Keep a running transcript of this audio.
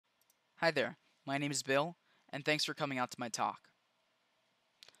Hi there, my name is Bill, and thanks for coming out to my talk.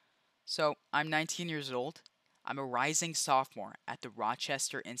 So, I'm 19 years old. I'm a rising sophomore at the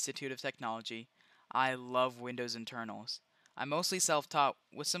Rochester Institute of Technology. I love Windows internals. I'm mostly self taught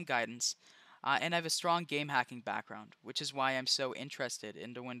with some guidance, and I have a strong game hacking background, which is why I'm so interested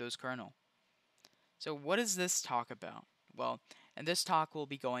in the Windows kernel. So, what is this talk about? Well, in this talk, we'll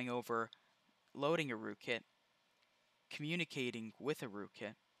be going over loading a rootkit, communicating with a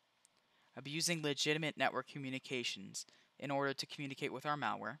rootkit, abusing legitimate network communications in order to communicate with our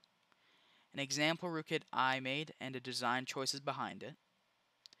malware, an example rootkit I made and the design choices behind it,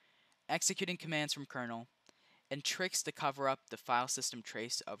 executing commands from kernel, and tricks to cover up the file system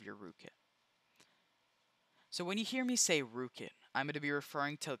trace of your rootkit. So when you hear me say rootkit, I'm going to be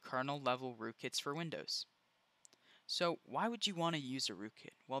referring to kernel level rootkits for Windows. So why would you want to use a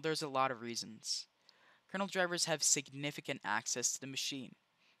rootkit? Well, there's a lot of reasons. Kernel drivers have significant access to the machine.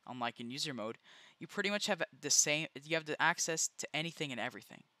 Unlike in user mode, you pretty much have the access to anything and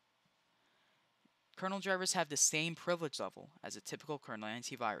everything. Kernel drivers have the same privilege level as a typical kernel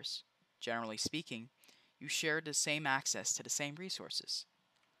antivirus. Generally speaking, you share the same access to the same resources.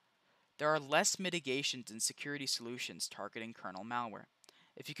 There are less mitigations and security solutions targeting kernel malware.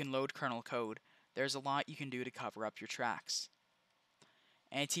 If you can load kernel code, there's a lot you can do to cover up your tracks.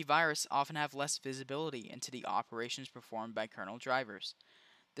 Antivirus often have less visibility into the operations performed by kernel drivers.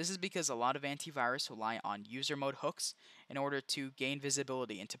 This is because a lot of antivirus rely on user mode hooks in order to gain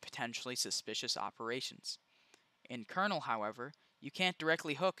visibility into potentially suspicious operations. In kernel, however, you can't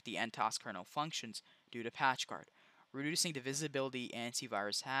directly hook the NTOS kernel functions due to PatchGuard, reducing the visibility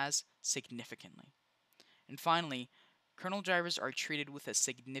antivirus has significantly. And finally, kernel drivers are treated with a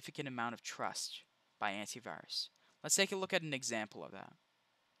significant amount of trust by antivirus. Let's take a look at an example of that.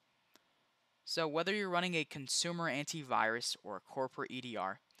 So whether you're running a consumer antivirus or a corporate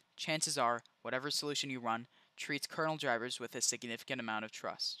EDR, chances are whatever solution you run treats kernel drivers with a significant amount of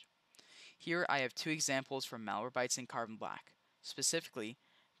trust. Here I have two examples from Malwarebytes and Carbon Black, specifically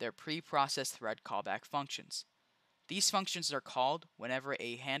their pre-processed thread callback functions. These functions are called whenever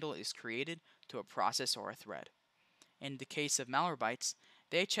a handle is created to a process or a thread. In the case of Malwarebytes,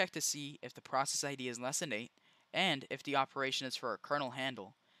 they check to see if the process ID is less than 8 and if the operation is for a kernel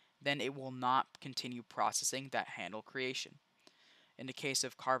handle, then it will not continue processing that handle creation. In the case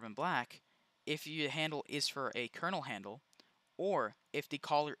of Carbon Black, if the handle is for a kernel handle, or if the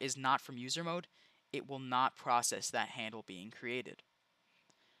caller is not from user mode, it will not process that handle being created.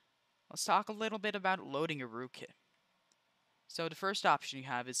 Let's talk a little bit about loading a rootkit. So the first option you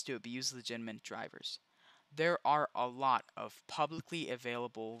have is to abuse legitimate drivers. There are a lot of publicly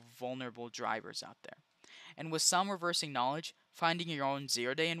available vulnerable drivers out there. And with some reversing knowledge, finding your own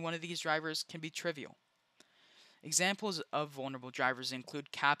 0-day in one of these drivers can be trivial. Examples of vulnerable drivers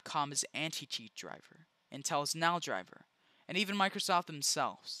include Capcom's anti-cheat driver, Intel's null driver, and even Microsoft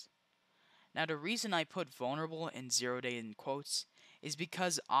themselves. Now, the reason I put vulnerable and 0-day in quotes is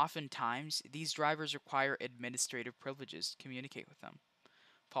because oftentimes these drivers require administrative privileges to communicate with them.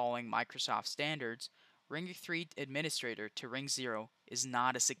 Following Microsoft standards, Ring 3 administrator to Ring 0 is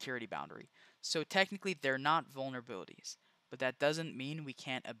not a security boundary, so technically they're not vulnerabilities, but that doesn't mean we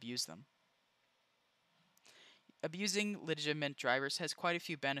can't abuse them. Abusing legitimate drivers has quite a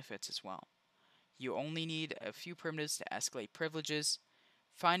few benefits as well. You only need a few primitives to escalate privileges.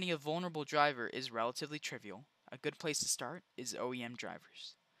 Finding a vulnerable driver is relatively trivial. A good place to start is OEM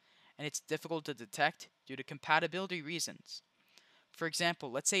drivers. And it's difficult to detect due to compatibility reasons. For example,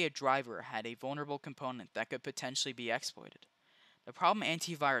 let's say a driver had a vulnerable component that could potentially be exploited. The problem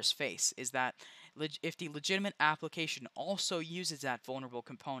antivirus face is that if the legitimate application also uses that vulnerable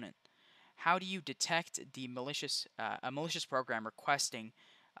component, how do you detect a malicious program requesting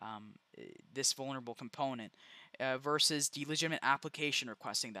this vulnerable component versus the legitimate application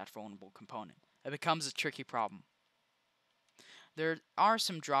requesting that vulnerable component? It becomes a tricky problem. There are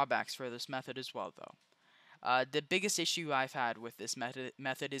some drawbacks for this method as well, though. The biggest issue I've had with this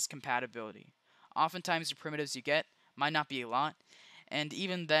method is compatibility. Oftentimes, the primitives you get might not be a lot, and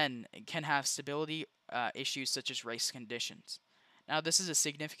even then can have stability issues such as race conditions. Now, this is a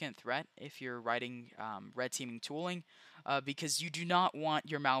significant threat if you're writing red teaming tooling, because you do not want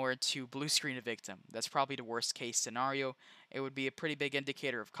your malware to blue screen a victim. That's probably the worst case scenario. It would be a pretty big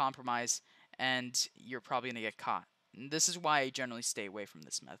indicator of compromise, and you're probably going to get caught. And this is why I generally stay away from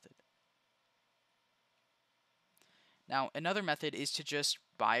this method. Now, another method is to just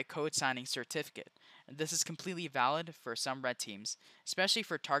buy a code signing certificate. And this is completely valid for some red teams, especially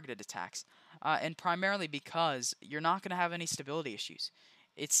for targeted attacks, and primarily because you're not going to have any stability issues.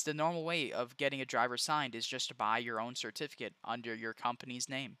 It's the normal way of getting a driver signed is just to buy your own certificate under your company's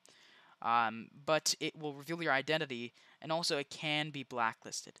name. but it will reveal your identity, and also it can be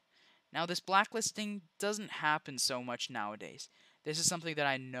blacklisted. Now, this blacklisting doesn't happen so much nowadays. This is something that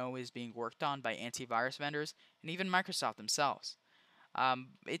I know is being worked on by antivirus vendors and even Microsoft themselves.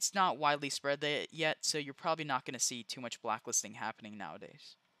 It's not widely spread yet, so you're probably not going to see too much blacklisting happening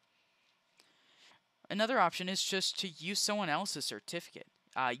nowadays. Another option is just to use someone else's certificate.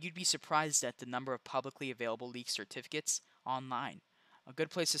 You'd be surprised at the number of publicly available leaked certificates online. A good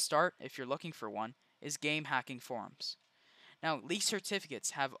place to start, if you're looking for one, is game hacking forums. Now, leaked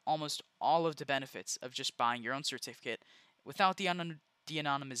certificates have almost all of the benefits of just buying your own certificate without the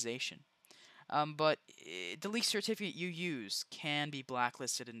anonymization. But the leaked certificate you use can be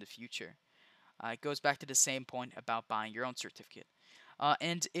blacklisted in the future. It goes back to the same point about buying your own certificate.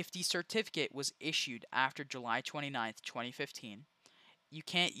 And if the certificate was issued after July 29th, 2015, you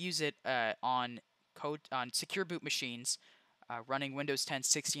can't use it on secure boot machines running Windows 10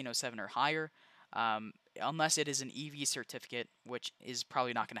 1607 or higher, unless it is an EV certificate, which is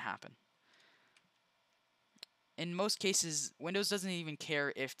probably not going to happen. In most cases, Windows doesn't even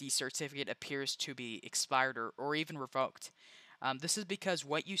care if the certificate appears to be expired or even revoked. This is because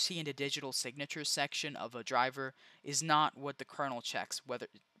what you see in the digital signatures section of a driver is not what the kernel checks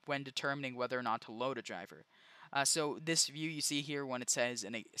when determining whether or not to load a driver. So this view you see here when it says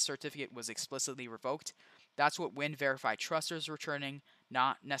a certificate was explicitly revoked, that's what WinVerify Truster is returning,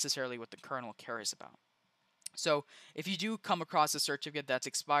 not necessarily what the kernel cares about. So if you do come across a certificate that's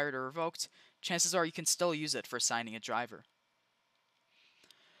expired or revoked, chances are you can still use it for signing a driver.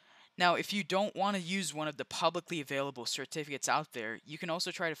 Now, if you don't want to use one of the publicly available certificates out there, you can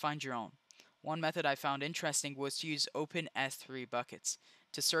also try to find your own. One method I found interesting was to use open S3 buckets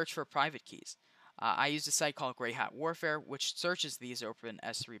to search for private keys. I used a site called Grey Hat Warfare, which searches these open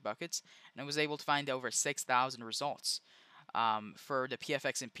S3 buckets, and I was able to find over 6,000 results for the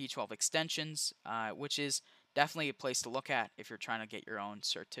PFX and P12 extensions, which is definitely a place to look at if you're trying to get your own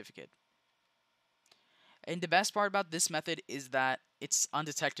certificate. And the best part about this method is that it's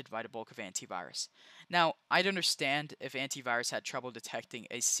undetected by the bulk of antivirus. Now, I'd understand if antivirus had trouble detecting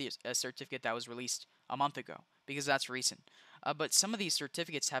a certificate that was released a month ago, because that's recent. But some of these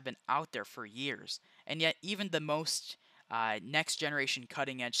certificates have been out there for years, and yet even the most next generation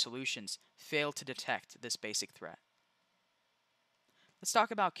cutting edge solutions fail to detect this basic threat. Let's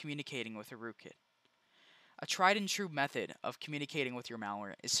talk about communicating with a rootkit. A tried and true method of communicating with your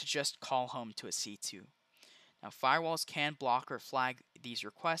malware is to just call home to a C2. Now, firewalls can block or flag these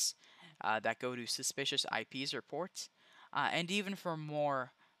requests that go to suspicious IPs or ports, and even for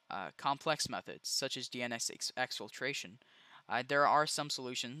more complex methods, such as DNS exfiltration, there are some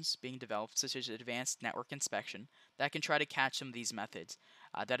solutions being developed, such as advanced network inspection, that can try to catch some of these methods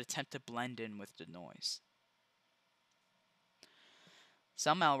that attempt to blend in with the noise.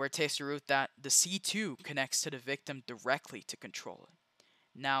 Some malware takes the route that the C2 connects to the victim directly to control it.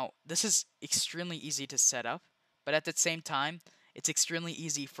 Now, this is extremely easy to set up, but at the same time, it's extremely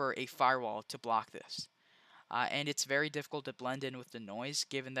easy for a firewall to block this. And it's very difficult to blend in with the noise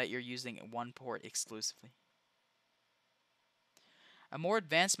given that you're using one port exclusively. A more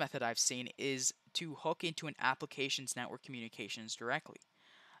advanced method I've seen is to hook into an application's network communications directly.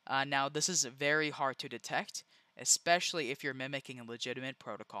 Now, this is very hard to detect, especially if you're mimicking a legitimate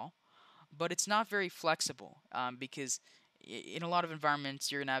protocol, but it's not very flexible because in a lot of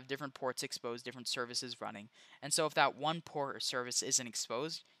environments, you're going to have different ports exposed, different services running. And so if that one port or service isn't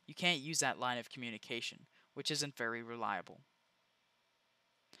exposed, you can't use that line of communication, which isn't very reliable.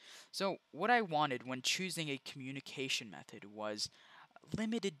 So what I wanted when choosing a communication method was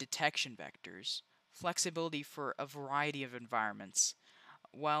limited detection vectors, flexibility for a variety of environments,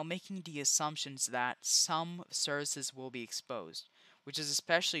 while making the assumptions that some services will be exposed, which is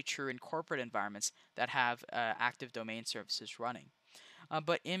especially true in corporate environments that have active domain services running.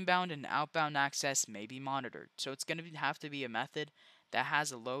 But inbound and outbound access may be monitored, so it's going to have to be a method that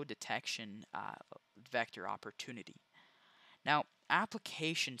has a low detection vector opportunity. Now,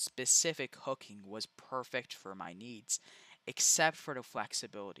 application-specific hooking was perfect for my needs, except for the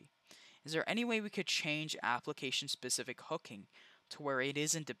flexibility. Is there any way we could change application-specific hooking to where it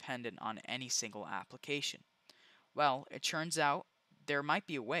isn't dependent on any single application? Well, it turns out there might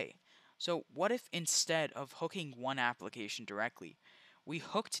be a way. So what if instead of hooking one application directly, we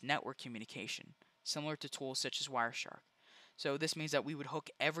hooked network communication, similar to tools such as Wireshark? So this means that we would hook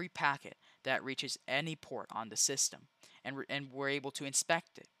every packet that reaches any port on the system, and we're able to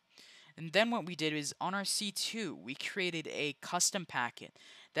inspect it. And then what we did is on our C2, we created a custom packet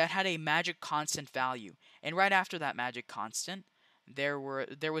that had a magic constant value, and right after that magic constant, there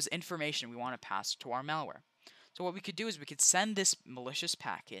was information we want to pass to our malware. So what we could do is we could send this malicious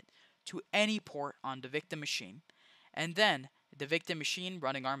packet to any port on the victim machine, and then the victim machine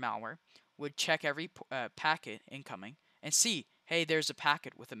running our malware would check every packet incoming and see, hey, there's a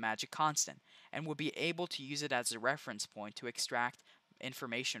packet with a magic constant, and would be able to use it as a reference point to extract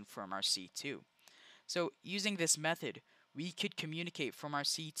information from our C2. So using this method, we could communicate from our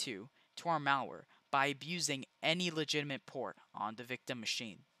C2 to our malware by abusing any legitimate port on the victim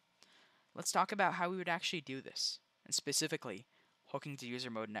machine. Let's talk about how we would actually do this, and specifically, hooking to user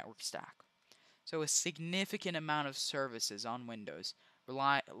mode network stack. So a significant amount of services on Windows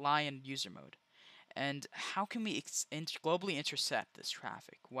rely on user mode. And how can we globally intercept this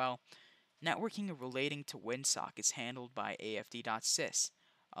traffic? Well, networking relating to WinSock is handled by AFD.sys,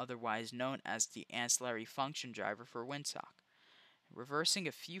 otherwise known as the ancillary function driver for WinSock. Reversing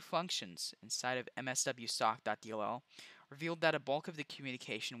a few functions inside of mswsock.dll revealed that a bulk of the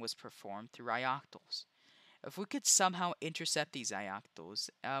communication was performed through ioctls. If we could somehow intercept these ioctls,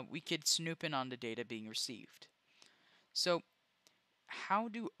 we could snoop in on the data being received. So, how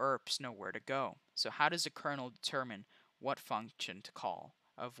do ERPs know where to go? So, how does the kernel determine what function to call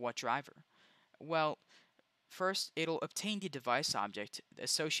of what driver? Well, first, it'll obtain the device object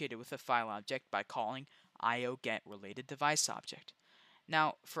associated with the file object by calling io_get_related_device_object.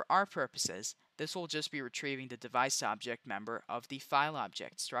 Now, for our purposes, this will just be retrieving the device object member of the file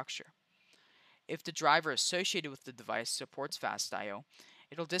object structure. If the driver associated with the device supports fast I/O,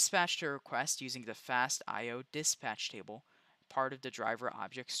 it'll dispatch the request using the fast I/O dispatch table, part of the driver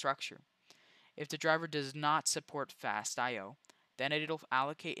object structure. If the driver does not support fast I/O, then it'll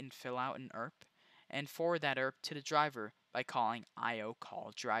allocate and fill out an ERP and forward that ERP to the driver by calling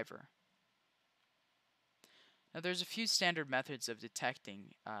io_call_driver. Now, there's a few standard methods of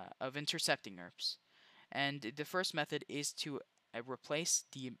intercepting ERPs, and the first method is to replace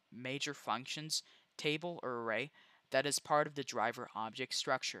the major functions table or array that is part of the driver object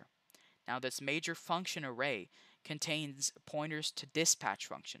structure. Now, this major function array contains pointers to dispatch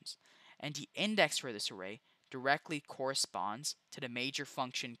functions, and the index for this array directly corresponds to the major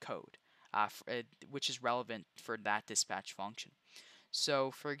function code, which is relevant for that dispatch function.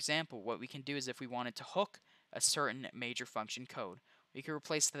 So, for example, what we can do is if we wanted to hook a certain major function code, we could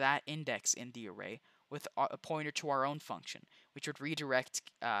replace that index in the array with a pointer to our own function, which would redirect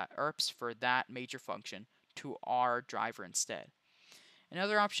ERPs for that major function to our driver instead.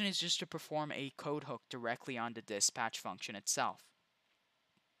 Another option is just to perform a code hook directly on the dispatch function itself.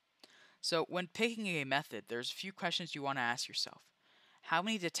 So when picking a method, there's a few questions you want to ask yourself. How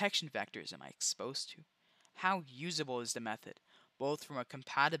many detection vectors am I exposed to? How usable is the method, both from a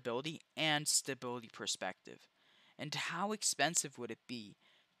compatibility and stability perspective? And how expensive would it be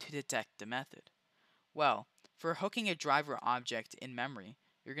to detect the method? Well, for hooking a driver object in memory,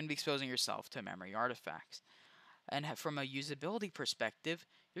 you're going to be exposing yourself to memory artifacts. And from a usability perspective,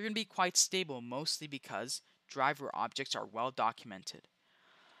 you're going to be quite stable, mostly because driver objects are well documented.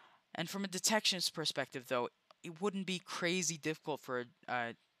 And from a detections perspective, though, it wouldn't be crazy difficult for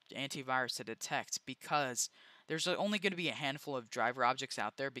antivirus to detect, because there's only going to be a handful of driver objects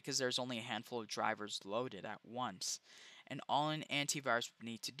out there, because there's only a handful of drivers loaded at once. And all an antivirus would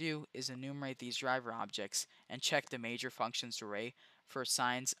need to do is enumerate these driver objects and check the major functions array for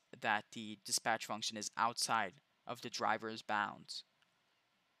signs that the dispatch function is outside of the driver's bounds.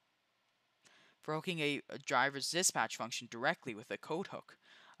 For hooking a driver's dispatch function directly with a code hook,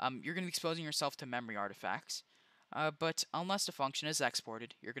 you're going to be exposing yourself to memory artifacts, but unless the function is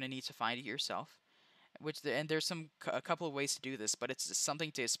exported, you're going to need to find it yourself. And there's a couple of ways to do this, but it's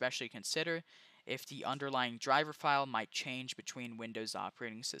something to especially consider if the underlying driver file might change between Windows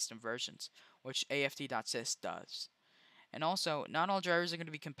operating system versions, which AFD.sys does. And also, not all drivers are going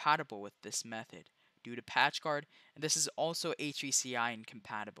to be compatible with this method due to PatchGuard, and this is also H3CI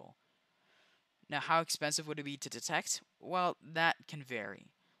incompatible. Now, how expensive would it be to detect? Well, that can vary.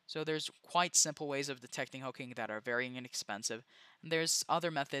 So there's quite simple ways of detecting hooking that are very inexpensive, and there's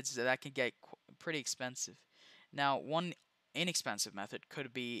other methods that can get pretty expensive. Now, one inexpensive method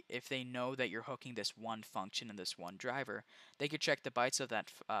could be if they know that you're hooking this one function and this one driver, they could check the bytes of that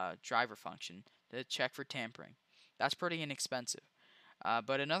driver function to check for tampering. That's pretty inexpensive.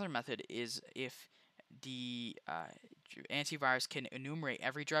 But another method is if the antivirus can enumerate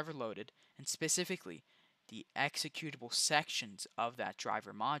every driver loaded, and specifically the executable sections of that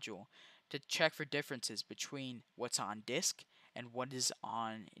driver module, to check for differences between what's on disk and what is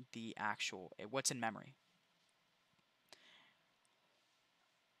on the what's in memory.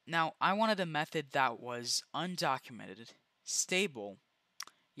 Now, I wanted a method that was undocumented, stable,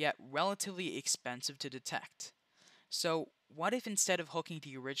 yet relatively expensive to detect. So, what if instead of hooking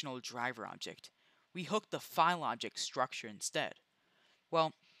the original driver object, we hooked the file object structure instead?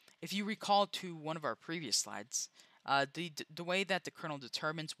 Well, If you recall to one of our previous slides, the way that the kernel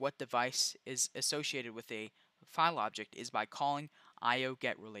determines what device is associated with a file object is by calling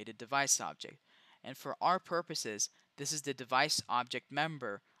IOGetRelatedDeviceObject. And for our purposes, this is the device object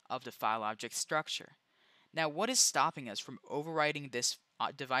member of the file object structure. Now, what is stopping us from overriding this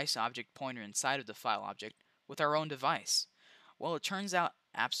device object pointer inside of the file object with our own device? Well, it turns out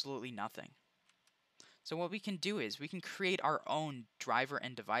absolutely nothing. So what we can do is we can create our own driver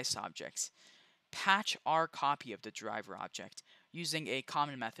and device objects, patch our copy of the driver object using a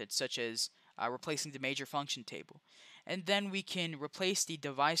common method such as replacing the major function table, and then we can replace the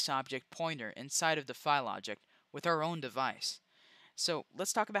device object pointer inside of the file object with our own device. So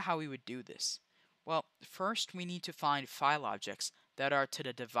let's talk about how we would do this. Well, first we need to find file objects that are to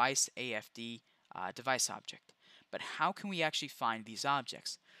the device AFD device object. But how can we actually find these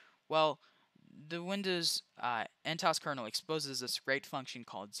objects? Well, the Windows NTOS kernel exposes this great function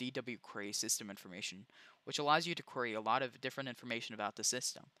called zwquery system information, which allows you to query a lot of different information about the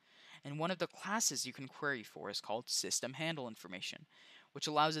system. And one of the classes you can query for is called system handle information, which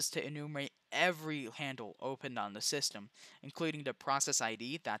allows us to enumerate every handle opened on the system, including the process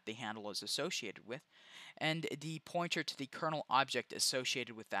ID that the handle is associated with, and the pointer to the kernel object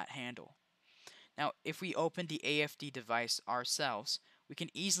associated with that handle. Now, if we open the AFD device ourselves, we can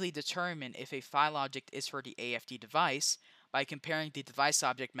easily determine if a file object is for the AFD device by comparing the device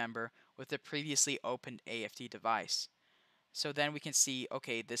object member with the previously opened AFD device. So then we can see,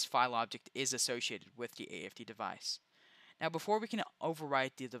 okay, this file object is associated with the AFD device. Now, before we can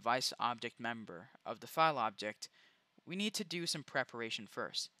overwrite the device object member of the file object, we need to do some preparation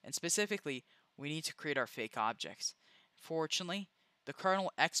first. And specifically, we need to create our fake objects. Fortunately, the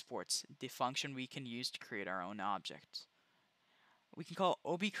kernel exports the function we can use to create our own objects. We can call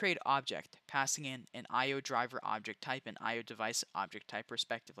obcreateObject, passing in an IO driver object type and IO device object type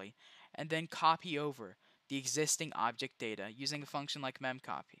respectively, and then copy over the existing object data using a function like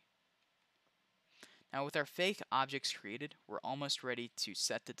memcopy. Now with our fake objects created, we're almost ready to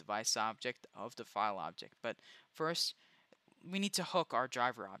set the device object of the file object, but first we need to hook our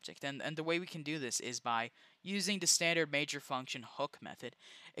driver object, and the way we can do this is by using the standard major function hook method,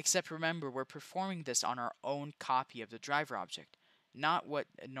 except remember we're performing this on our own copy of the driver object, not what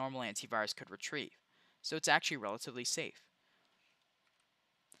a normal antivirus could retrieve. So it's actually relatively safe.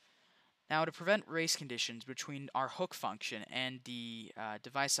 Now to prevent race conditions between our hook function and the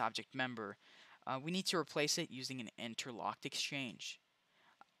device object member, we need to replace it using an interlocked exchange.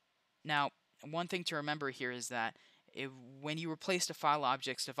 Now, one thing to remember here is that when you replace the file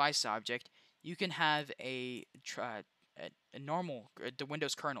object's device object, you can have the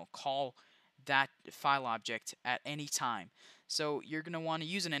Windows kernel call that file object at any time. So you're going to want to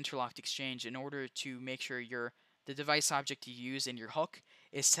use an interlocked exchange in order to make sure the device object you use in your hook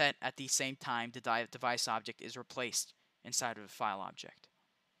is set at the same time the device object is replaced inside of the file object.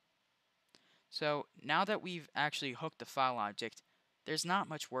 So now that we've actually hooked the file object, there's not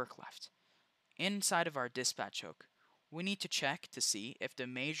much work left. Inside of our dispatch hook, we need to check to see if the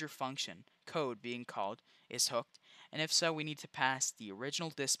major function code being called is hooked, and if so, we need to pass the original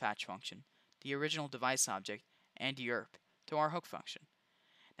dispatch function, the original device object, and YERP to our hook function.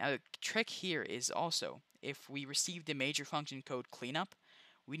 Now the trick here is also, if we receive the major function code cleanup,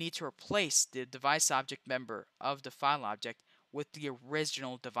 we need to replace the device object member of the file object with the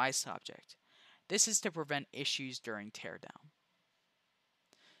original device object. This is to prevent issues during teardown.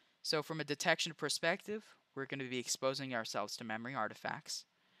 So from a detection perspective, we're going to be exposing ourselves to memory artifacts.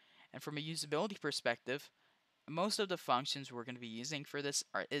 And from a usability perspective, most of the functions we're going to be using for this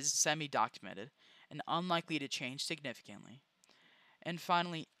is semi-documented and unlikely to change significantly. And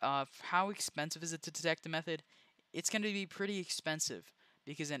finally, how expensive is it to detect the method? It's going to be pretty expensive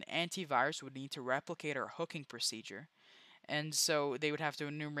because an antivirus would need to replicate our hooking procedure, and so they would have to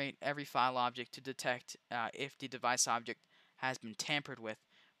enumerate every file object to detect if the device object has been tampered with,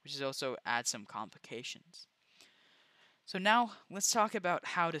 which is also adds some complications. So now let's talk about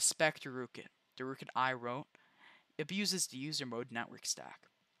how to spec the rootkit. The rootkit I wrote abuses the user mode network stack.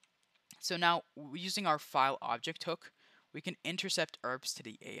 So now, using our file object hook, we can intercept ERPs to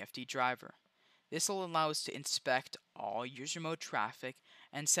the AFD driver. This will allow us to inspect all user mode traffic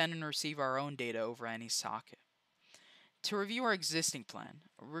and send and receive our own data over any socket. To review our existing plan,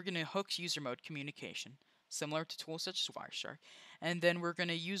 we're going to hook user mode communication, similar to tools such as Wireshark, and then we're going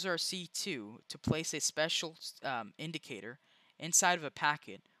to use our C2 to place a special indicator inside of a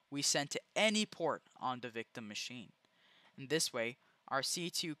packet we send to any port on the victim machine. And this way, our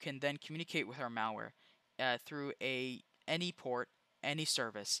C2 can then communicate with our malware through any port, any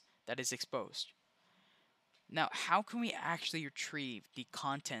service that is exposed. Now, how can we actually retrieve the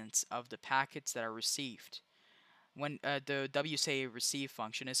contents of the packets that are received when the WSA receive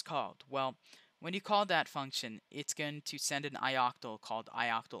function is called? Well, when you call that function, it's going to send an ioctl called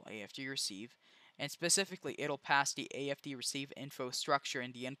ioctl AFD receive, and specifically, it'll pass the AFD receive info structure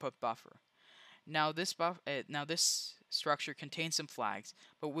in the input buffer. Now this structure contains some flags,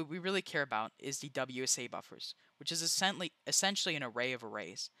 but what we really care about is the WSA buffers, which is essentially an array of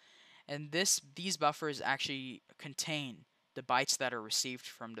arrays. And these buffers actually contain the bytes that are received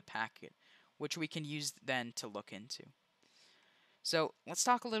from the packet, which we can use then to look into. So let's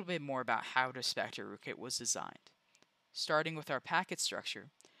talk a little bit more about how the Spectre rootkit was designed. Starting with our packet structure,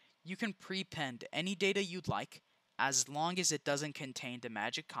 you can prepend any data you'd like as long as it doesn't contain the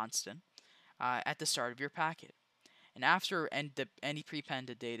magic constant at the start of your packet. And after any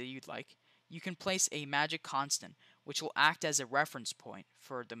prepended data you'd like, you can place a magic constant which will act as a reference point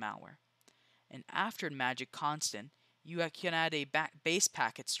for the malware. And after the magic constant, you can add a base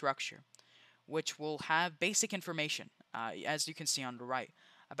packet structure which will have basic information, as you can see on the right,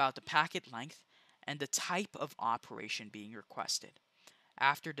 about the packet length and the type of operation being requested.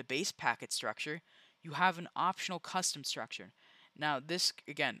 After the base packet structure, you have an optional custom structure. Now this,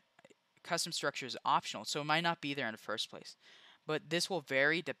 again, custom structure is optional, so it might not be there in the first place, but this will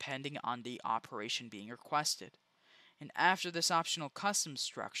vary depending on the operation being requested. And after this optional custom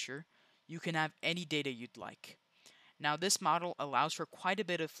structure, you can have any data you'd like. Now this model allows for quite a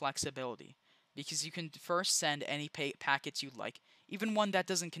bit of flexibility, because you can first send any packets you'd like, even one that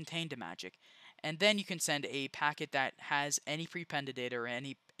doesn't contain the magic, and then you can send a packet that has any prepended data or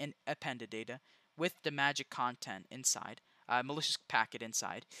any appended data with the magic content inside, malicious packet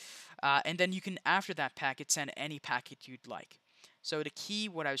inside, and then you can, after that packet, send any packet you'd like. So the key,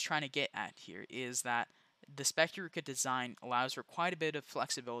 what I was trying to get at here, is that the Spectre rootkit design allows for quite a bit of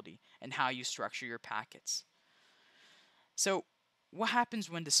flexibility in how you structure your packets. So what happens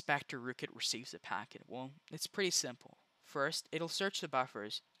when the Spectre rootkit receives a packet? Well, it's pretty simple. First, it'll search the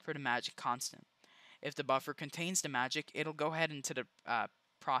buffers for the magic constant. If the buffer contains the magic, it'll go ahead into the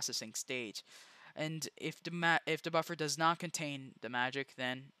processing stage. And if the buffer does not contain the magic,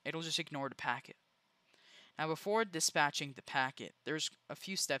 then it'll just ignore the packet. Now, before dispatching the packet, there's a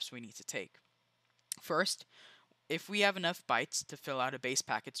few steps we need to take. First, if we have enough bytes to fill out a base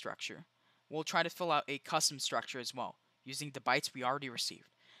packet structure, we'll try to fill out a custom structure as well, using the bytes we already received.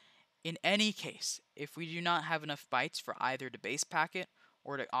 In any case, if we do not have enough bytes for either the base packet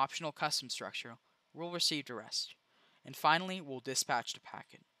or the optional custom structure, we'll receive the rest. And finally, we'll dispatch the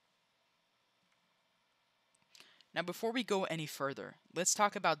packet. Now, before we go any further, let's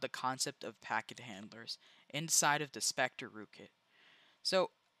talk about the concept of packet handlers inside of the Spectre rootkit.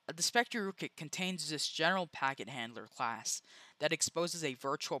 So, the Spectre rootkit contains this general packet handler class that exposes a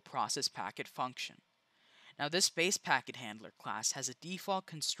virtual process packet function. Now, this base packet handler class has a default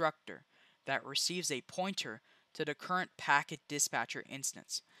constructor that receives a pointer to the current packet dispatcher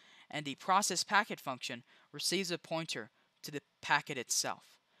instance, and the process packet function receives a pointer to the packet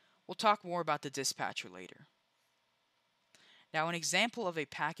itself. We'll talk more about the dispatcher later. Now, an example of a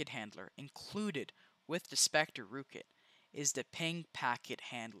packet handler included with the Spectre rootkit is the ping packet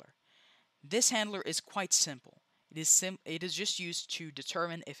handler. This handler is quite simple. It is just used to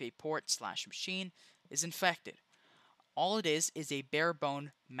determine if a port/machine is infected. All it is a bare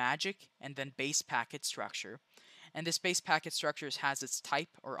bone magic and then base packet structure, and this base packet structure has its type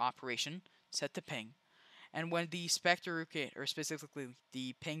or operation set to ping. And when the Spectre rootkit, or specifically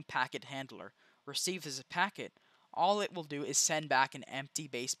the ping packet handler, receives a packet, all it will do is send back an empty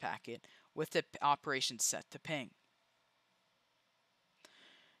base packet with the operation set to ping.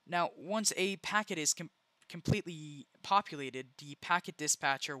 Now, once a packet is completely populated, the packet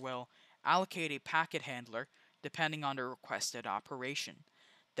dispatcher will allocate a packet handler depending on the requested operation.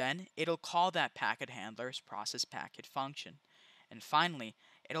 Then, it'll call that packet handler's process packet function. And finally,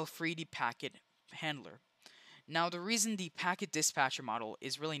 it'll free the packet handler. Now, the reason the packet dispatcher model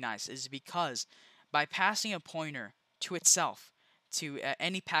is really nice is because by passing a pointer to itself, to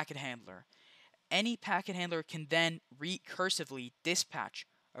any packet handler can then recursively dispatch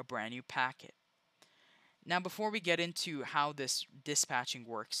a brand new packet. Now, before we get into how this dispatching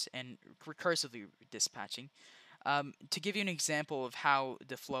works and recursively dispatching, to give you an example of how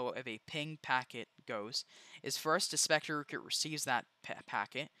the flow of a ping packet goes, is first the Spectre rootkit receives that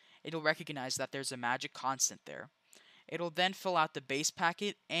packet. It'll recognize that there's a magic constant there. It'll then fill out the base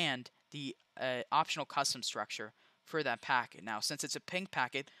packet and the optional custom structure for that packet. Now, since it's a ping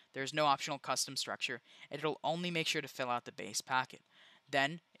packet, there's no optional custom structure, and it'll only make sure to fill out the base packet.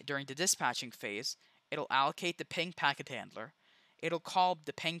 Then, during the dispatching phase, it'll allocate the ping packet handler. It'll call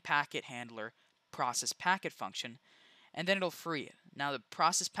the ping packet handler process packet function, and then it'll free it. Now the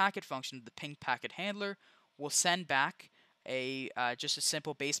process packet function, the ping packet handler, will send back just a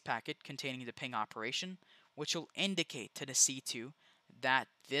simple base packet containing the ping operation, which will indicate to the C2 that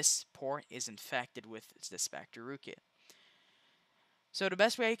this port is infected with the Spectre rootkit. So the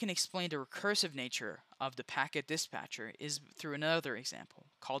best way I can explain the recursive nature of the packet dispatcher is through another example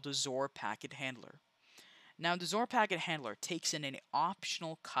called the XOR packet handler. Now the XOR packet handler takes in an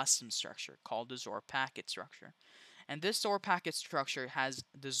optional custom structure called the XOR packet structure. And this XOR packet structure has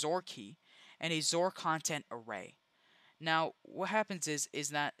the XOR key and a XOR content array. Now what happens is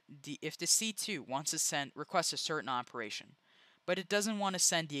that if the C2 wants to request a certain operation, but it doesn't want to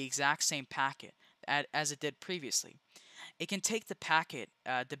send the exact same packet as it did previously, it can take the packet,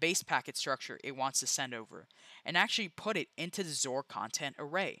 the base packet structure it wants to send over, and actually put it into the XOR content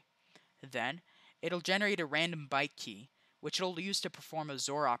array. Then it'll generate a random byte key, which it'll use to perform a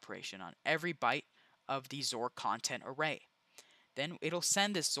XOR operation on every byte of the XOR content array. Then it'll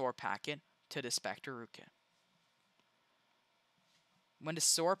send this XOR packet to the Spectre rootkit. When the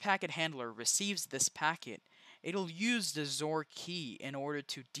XOR packet handler receives this packet, it'll use the XOR key in order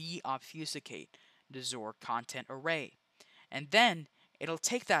to deobfuscate the XOR content array. And then it'll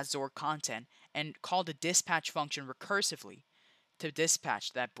take that XOR content and call the dispatch function recursively to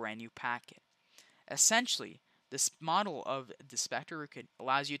dispatch that brand new packet. Essentially, this model of the Spectre rootkit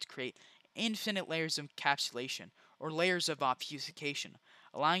allows you to create infinite layers of encapsulation or layers of obfuscation,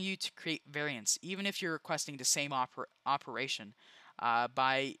 allowing you to create variants even if you're requesting the same operation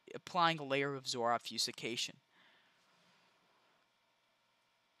by applying a layer of XOR obfuscation.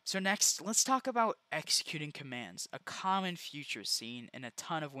 So next, let's talk about executing commands, a common feature seen in a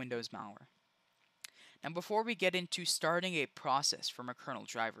ton of Windows malware. Now before we get into starting a process from a kernel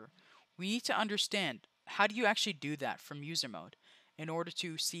driver, we need to understand how do you actually do that from user mode in order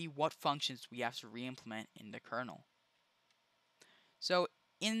to see what functions we have to re-implement in the kernel. So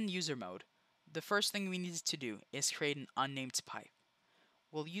in user mode, the first thing we need to do is create an unnamed pipe.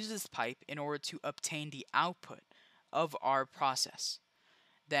 We'll use this pipe in order to obtain the output of our process.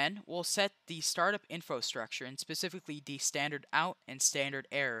 Then we'll set the startup info structure and specifically the standard out and standard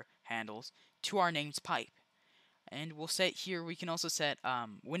error handles to our named pipe. And we'll set here, we can also set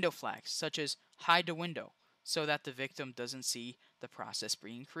window flags such as hide the window so that the victim doesn't see the process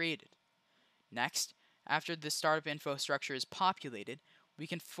being created. Next, after the startup info structure is populated, we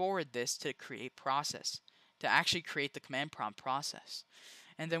can forward this to create process to actually create the command prompt process.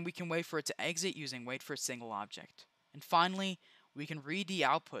 And then we can wait for it to exit using wait for single object. And finally, we can read the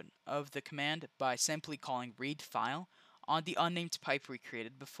output of the command by simply calling read file on the unnamed pipe we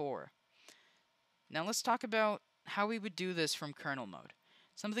created before. Now let's talk about how we would do this from kernel mode.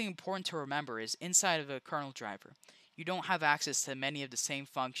 Something important to remember is inside of a kernel driver, you don't have access to many of the same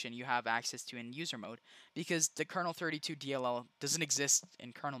function you have access to in user mode because the kernel32 DLL doesn't exist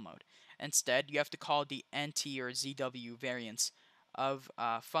in kernel mode. Instead, you have to call the NT or ZW variants of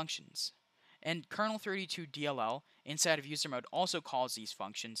functions. And kernel32 DLL inside of user mode also calls these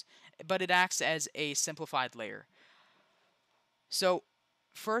functions, but it acts as a simplified layer. So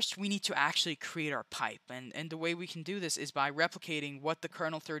first we need to actually create our pipe, and the way we can do this is by replicating what the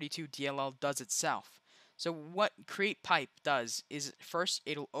kernel32 DLL does itself. So what create pipe does is first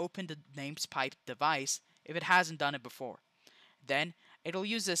it'll open the named pipe device if it hasn't done it before. Then it'll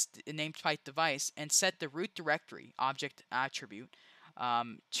use this named pipe device and set the root directory object attribute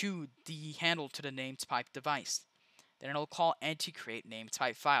to the handle to the named pipe device. Then it'll call create named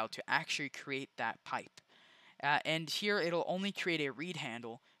pipe file to actually create that pipe. And here it'll only create a read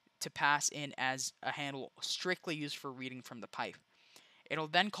handle to pass in as a handle strictly used for reading from the pipe. It'll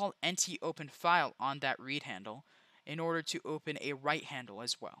then call open file on that read handle in order to open a write handle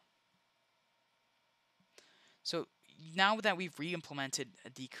as well. So now that we've re-implemented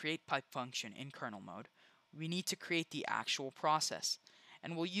the create pipe function in kernel mode, we need to create the actual process.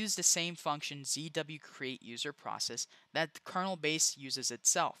 And we'll use the same function zwcreateUserProcess that the kernel base uses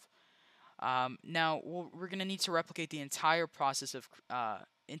itself. Now we're going to need to replicate the entire process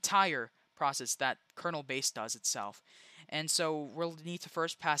that kernel base does itself. And so we'll need to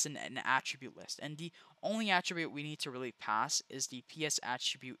first pass in an attribute list. And the only attribute we need to really pass is the PS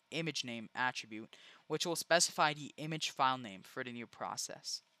attribute image name attribute, which will specify the image file name for the new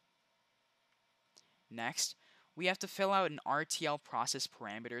process. Next, we have to fill out an RTL process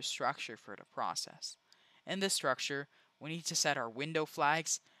parameter structure for the process. In this structure, we need to set our window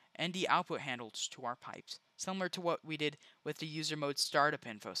flags and the output handles to our pipes, similar to what we did with the user mode startup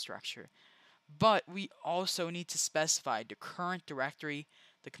info structure. But we also need to specify the current directory,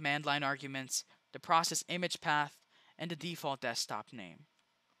 the command line arguments, the process image path, and the default desktop name.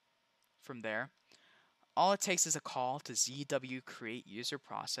 From there, all it takes is a call to ZW create user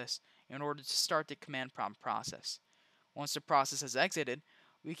process in order to start the command prompt process. Once the process has exited,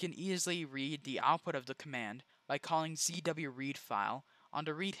 we can easily read the output of the command by calling ZW read file on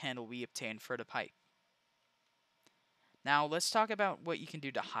the read handle we obtained for the pipe. Now let's talk about what you can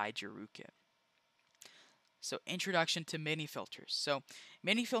do to hide your rootkit. So introduction to mini filters. So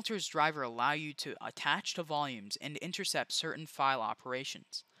mini filters driver allow you to attach to volumes and intercept certain file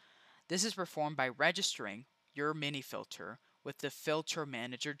operations. This is performed by registering your mini filter with the filter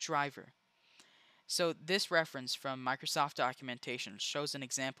manager driver. So this reference from Microsoft documentation shows an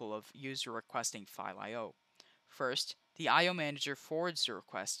example of user requesting file I/O. First, the I/O manager forwards the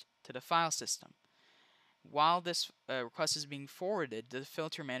request to the file system. While this request is being forwarded, the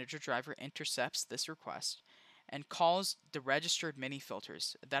filter manager driver intercepts this request and calls the registered mini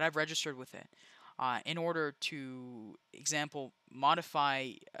filters that I've registered with it in order to, example,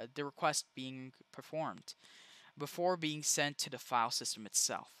 modify the request being performed before being sent to the file system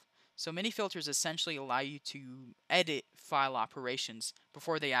itself. So mini filters essentially allow you to edit file operations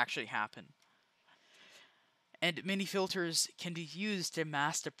before they actually happen. And mini filters can be used to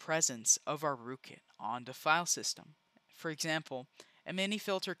mask the presence of our rootkit on the file system. For example, a mini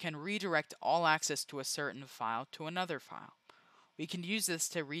filter can redirect all access to a certain file to another file. We can use this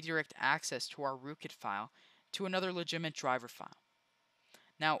to redirect access to our rootkit file to another legitimate driver file.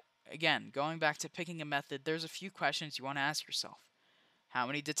 Now, again, going back to picking a method, there's a few questions you want to ask yourself. How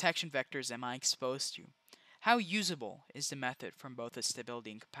many detection vectors am I exposed to? How usable is the method from both a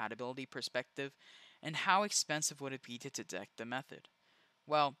stability and compatibility perspective? And how expensive would it be to detect the method?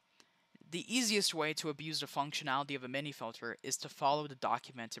 Well, the easiest way to abuse the functionality of a mini filter is to follow the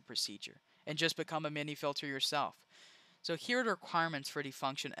documented procedure and just become a mini filter yourself. So here are the requirements for the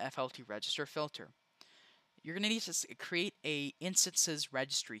function FLT register filter. You're going to need to create a instances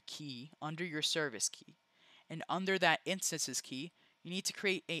registry key under your service key. And under that instances key, you need to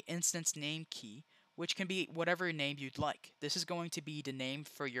create a instance name key, which can be whatever name you'd like. This is going to be the name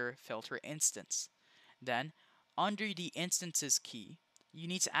for your filter instance. Then, under the instances key, you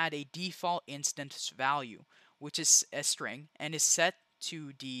need to add a default instance value, which is a string and is set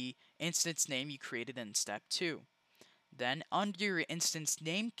to the instance name you created in step 2. Then, under your instance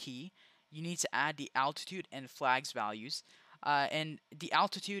name key, you need to add the altitude and flags values, and the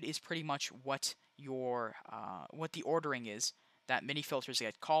altitude is pretty much what what the ordering is that mini filters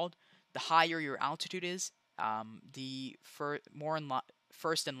get called. The higher your altitude is, the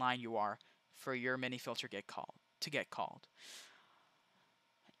first in line you are for your mini filter get called.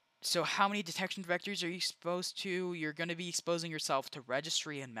 So how many detection vectors are you exposed to? You're going to be exposing yourself to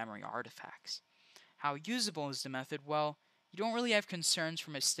registry and memory artifacts. How usable is the method? Well, you don't really have concerns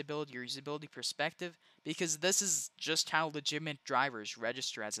from a stability or usability perspective because this is just how legitimate drivers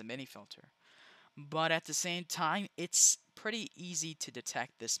register as a mini filter. But at the same time, it's pretty easy to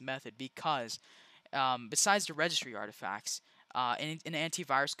detect this method because besides the registry artifacts, an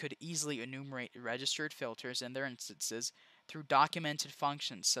antivirus could easily enumerate registered filters and their instances through documented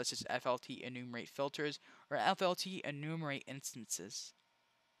functions such as FLT enumerate filters or FLT enumerate instances.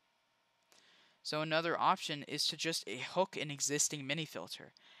 So another option is to just hook an existing mini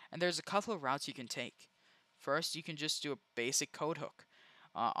filter, and there's a couple of routes you can take. First, you can just do a basic code hook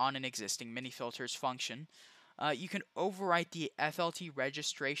on an existing mini filter's function. You can overwrite the FLT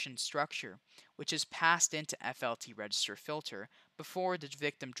registration structure, which is passed into FLT register filter before the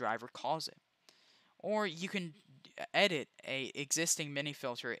victim driver calls it. Or you can edit a existing mini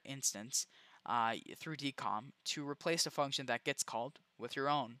filter instance through decom to replace a function that gets called with your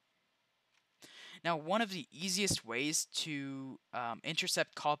own. Now, one of the easiest ways to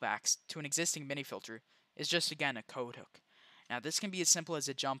intercept callbacks to an existing mini filter is just, again, a code hook. Now, this can be as simple as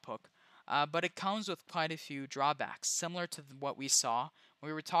a jump hook, but it comes with quite a few drawbacks, similar to what we saw when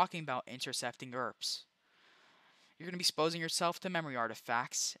we were talking about intercepting ERPs. You're going to be exposing yourself to memory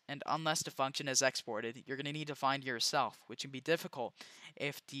artifacts, and unless the function is exported, you're going to need to find it yourself, which can be difficult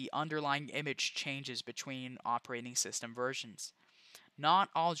if the underlying image changes between operating system versions. Not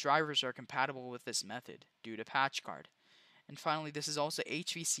all drivers are compatible with this method due to PatchGuard. And finally, this is also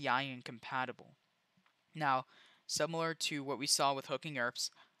HVCI incompatible. Now, similar to what we saw with hooking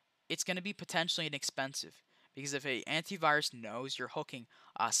ERPs, it's going to be potentially inexpensive because if an antivirus knows you're hooking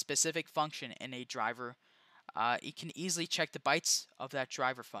a specific function in a driver, it can easily check the bytes of that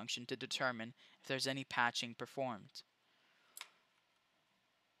driver function to determine if there's any patching performed.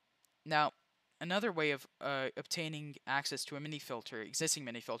 Now, another way of obtaining access to a mini filter, existing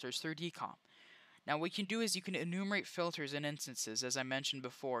mini filters, through decom. Now, what you can do is you can enumerate filters and instances, as I mentioned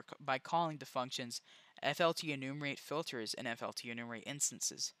before, by calling the functions FLT enumerate filters and FLT enumerate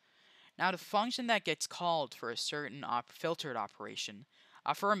instances. Now, the function that gets called for a certain filtered operation,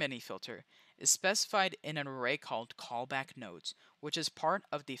 for a mini filter, is specified in an array called callback nodes, which is part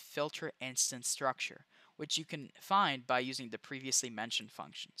of the filter instance structure, which you can find by using the previously mentioned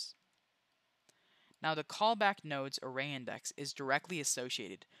functions. Now, the callback node's array index is directly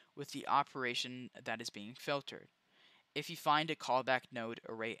associated with the operation that is being filtered. If you find a callback node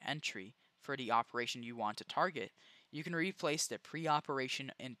array entry for the operation you want to target, you can replace the pre-operation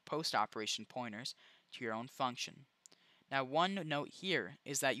and post-operation pointers to your own function. Now, one note here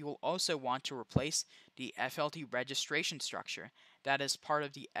is that you will also want to replace the FLT registration structure that is part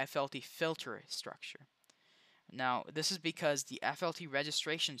of the FLT filter structure. Now, this is because the FLT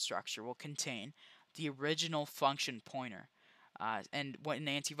registration structure will contain the original function pointer. And what an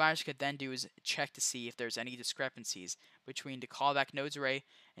antivirus could then do is check to see if there's any discrepancies between the callback nodes array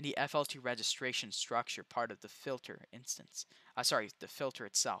and the FLT registration structure part of the filter instance. The filter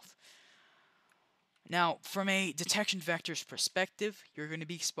itself. Now, from a detection vector's perspective, you're going to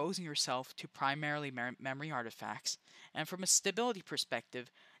be exposing yourself to primarily memory artifacts, and from a stability perspective,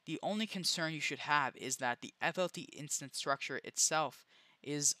 the only concern you should have is that the FLT instance structure itself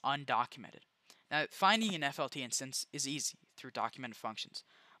is undocumented. Now, finding an FLT instance is easy through documented functions,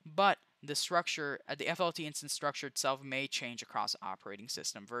 but the FLT instance structure itself may change across operating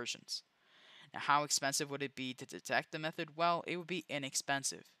system versions. Now, how expensive would it be to detect the method? Well, it would be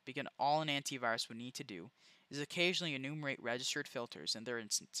inexpensive, because all an antivirus would need to do is occasionally enumerate registered filters and their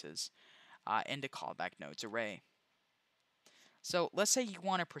instances in the callback nodes array. So let's say you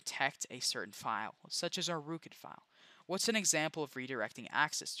want to protect a certain file, such as our rootkit file. What's an example of redirecting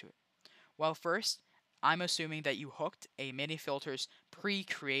access to it? Well, first, I'm assuming that you hooked a mini filter's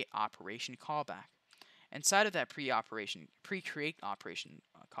pre-create operation callback. Inside of that pre-create operation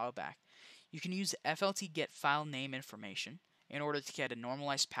callback, you can use FLT get file name information in order to get a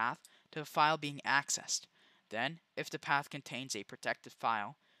normalized path to the file being accessed. Then, if the path contains a protected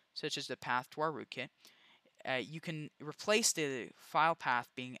file, such as the path to our rootkit, you can replace the file path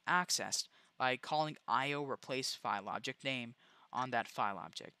being accessed by calling io replace file object name on that file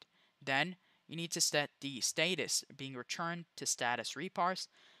object. Then, you need to set the status being returned to status reparse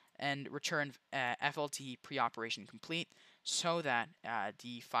and return FLT pre-operation complete, so that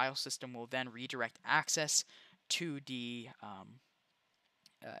the file system will then redirect access to the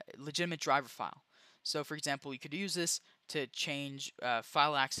legitimate driver file. So, for example, you could use this to change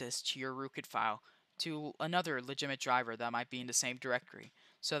file access to your rootkit file to another legitimate driver that might be in the same directory,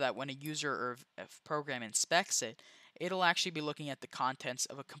 so that when a user or a program inspects it, it'll actually be looking at the contents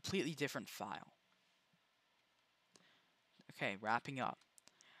of a completely different file. Okay, wrapping up.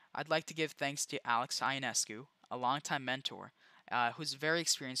 I'd like to give thanks to Alex Ionescu, a longtime mentor, who's very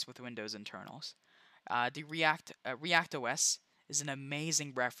experienced with Windows internals. The React OS is an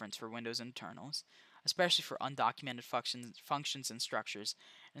amazing reference for Windows internals, especially for undocumented functions and structures,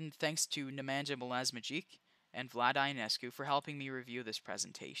 and thanks to Nemanja Milazmagic and Vlad Ionescu for helping me review this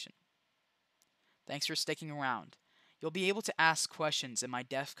presentation. Thanks for sticking around. You'll be able to ask questions in my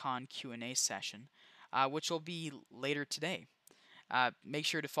DEF CON Q&A session, which will be later today. Make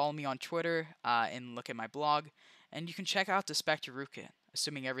sure to follow me on Twitter and look at my blog, and you can check out the Spectre rootkit,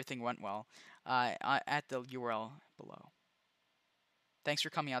 assuming everything went well, at the URL below. Thanks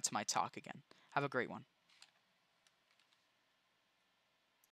for coming out to my talk again. Have a great one.